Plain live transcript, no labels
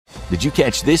Did you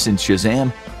catch this in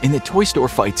Shazam? In the toy store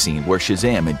fight scene where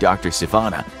Shazam and Dr.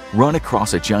 Sivana run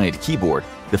across a giant keyboard,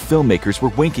 the filmmakers were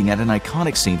winking at an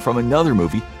iconic scene from another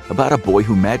movie about a boy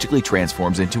who magically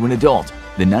transforms into an adult,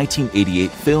 the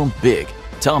 1988 film Big.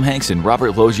 Tom Hanks and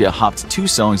Robert Loggia hopped 2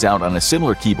 songs out on a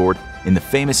similar keyboard in the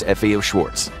famous FAO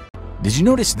Schwartz. Did you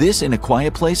notice this in A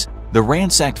Quiet Place? The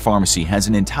ransacked pharmacy has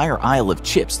an entire aisle of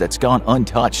chips that's gone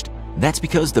untouched. That's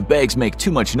because the bags make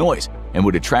too much noise and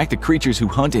would attract the creatures who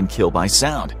hunt and kill by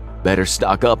sound. Better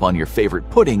stock up on your favorite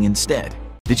pudding instead.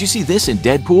 Did you see this in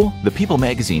Deadpool? The People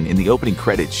magazine in the opening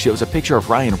credits shows a picture of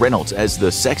Ryan Reynolds as the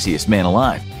sexiest man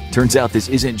alive. Turns out this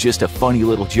isn't just a funny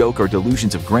little joke or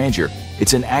delusions of grandeur,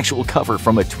 it's an actual cover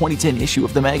from a 2010 issue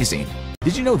of the magazine.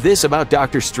 Did you know this about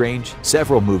Doctor Strange?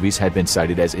 Several movies had been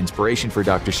cited as inspiration for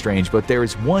Doctor Strange, but there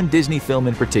is one Disney film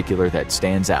in particular that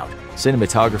stands out.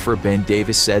 Cinematographer Ben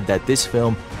Davis said that this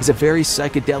film has a very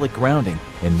psychedelic grounding,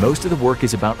 and most of the work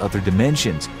is about other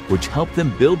dimensions, which help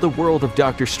them build the world of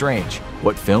Doctor Strange.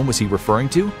 What film was he referring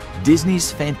to?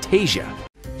 Disney's Fantasia.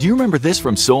 Do you remember this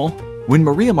from Soul? When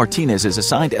Maria Martinez is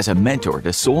assigned as a mentor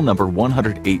to Soul number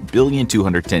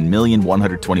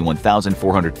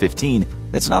 108,210,121,415,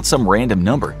 that's not some random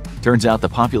number. Turns out the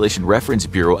Population Reference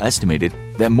Bureau estimated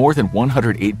that more than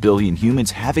 108 billion humans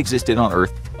have existed on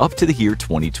Earth up to the year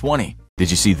 2020.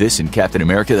 Did you see this in Captain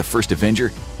America: The First Avenger?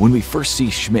 When we first see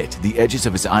Schmidt, the edges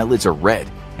of his eyelids are red,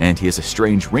 and he has a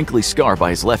strange wrinkly scar by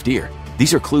his left ear.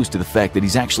 These are clues to the fact that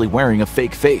he's actually wearing a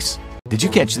fake face. Did you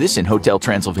catch this in Hotel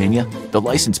Transylvania? The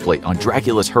license plate on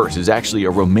Dracula's hearse is actually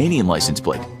a Romanian license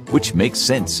plate, which makes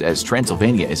sense as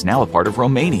Transylvania is now a part of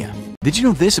Romania. Did you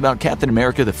know this about Captain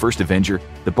America: The First Avenger?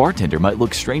 The bartender might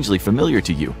look strangely familiar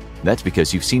to you. That's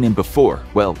because you've seen him before,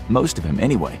 well, most of him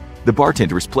anyway. The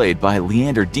bartender is played by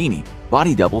Leander Dini,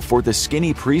 body double for the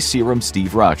skinny pre-serum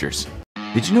Steve Rogers.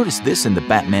 Did you notice this in The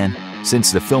Batman?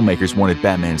 Since the filmmakers wanted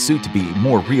Batman's suit to be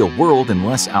more real-world and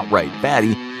less outright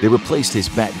batty, they replaced his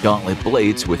bat gauntlet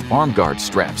blades with arm guard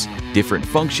straps. Different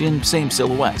function, same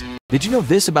silhouette. Did you know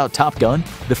this about Top Gun?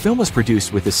 The film was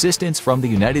produced with assistance from the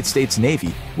United States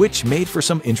Navy, which made for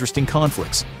some interesting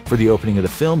conflicts. For the opening of the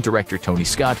film, director Tony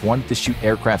Scott wanted to shoot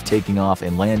aircraft taking off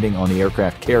and landing on the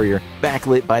aircraft carrier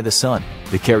backlit by the sun.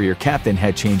 The carrier captain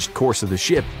had changed course of the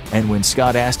ship, and when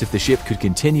Scott asked if the ship could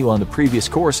continue on the previous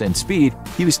course and speed,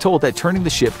 he was told that turning the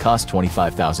ship cost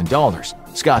 $25,000.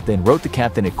 Scott then wrote the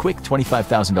captain a quick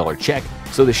 $25,000 check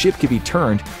so the ship could be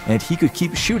turned and he could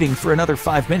keep shooting for another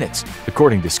 5 minutes.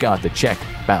 According to Scott, the check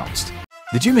bounced.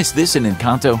 Did you miss this in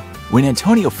Encanto? When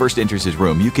Antonio first enters his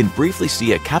room, you can briefly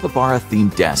see a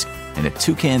capybara-themed desk and a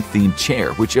toucan-themed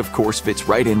chair, which of course fits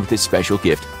right in with his special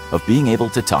gift of being able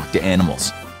to talk to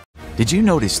animals. Did you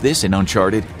notice this in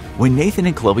Uncharted? When Nathan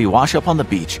and Chloe wash up on the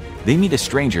beach, they meet a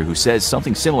stranger who says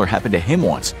something similar happened to him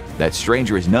once. That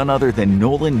stranger is none other than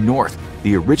Nolan North,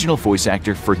 the original voice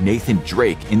actor for Nathan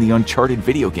Drake in the Uncharted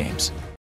video games.